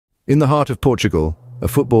In the heart of Portugal, a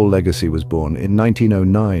football legacy was born. In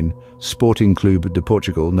 1909, Sporting Clube de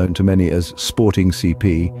Portugal, known to many as Sporting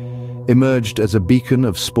CP, emerged as a beacon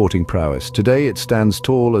of sporting prowess. Today it stands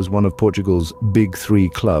tall as one of Portugal's big three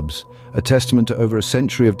clubs, a testament to over a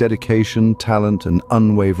century of dedication, talent and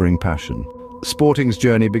unwavering passion. Sporting's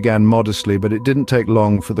journey began modestly, but it didn't take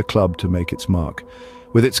long for the club to make its mark.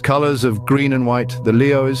 With its colours of green and white, the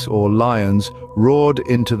Leões, or Lions, roared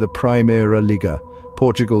into the Primeira Liga,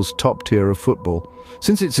 Portugal's top tier of football.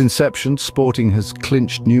 Since its inception, Sporting has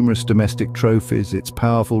clinched numerous domestic trophies, its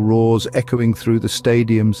powerful roars echoing through the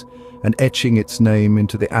stadiums and etching its name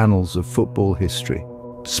into the annals of football history.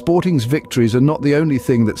 Sporting's victories are not the only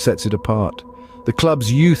thing that sets it apart. The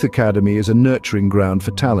club's youth academy is a nurturing ground for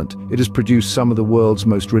talent. It has produced some of the world's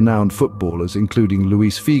most renowned footballers, including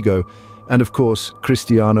Luis Figo and, of course,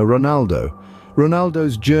 Cristiano Ronaldo.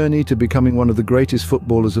 Ronaldo's journey to becoming one of the greatest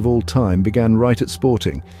footballers of all time began right at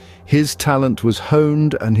Sporting. His talent was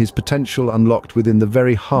honed and his potential unlocked within the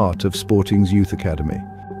very heart of Sporting's youth academy.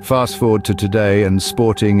 Fast forward to today and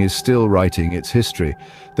Sporting is still writing its history.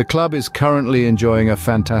 The club is currently enjoying a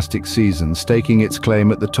fantastic season, staking its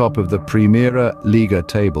claim at the top of the Primeira Liga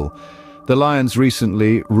table. The Lions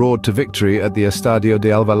recently roared to victory at the Estádio de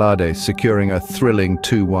Alvalade, securing a thrilling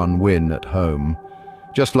 2-1 win at home.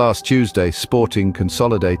 Just last Tuesday, Sporting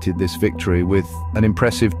consolidated this victory with an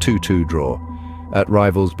impressive 2-2 draw at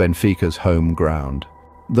rivals Benfica's home ground.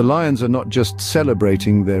 The Lions are not just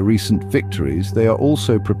celebrating their recent victories, they are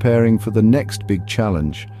also preparing for the next big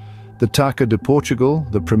challenge. The Taça de Portugal,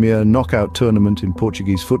 the premier knockout tournament in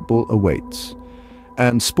Portuguese football, awaits.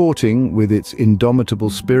 And Sporting, with its indomitable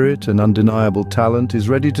spirit and undeniable talent, is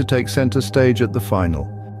ready to take centre stage at the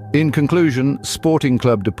final. In conclusion, Sporting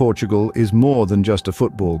Clube de Portugal is more than just a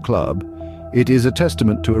football club. It is a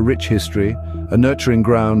testament to a rich history, a nurturing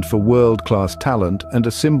ground for world-class talent, and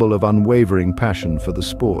a symbol of unwavering passion for the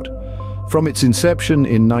sport. From its inception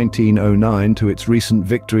in 1909 to its recent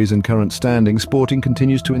victories and current standing, Sporting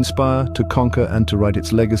continues to inspire, to conquer, and to write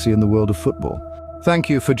its legacy in the world of football. Thank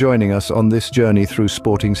you for joining us on this journey through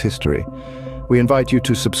Sporting's history. We invite you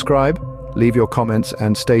to subscribe, leave your comments,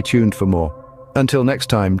 and stay tuned for more. Until next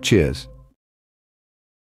time, cheers.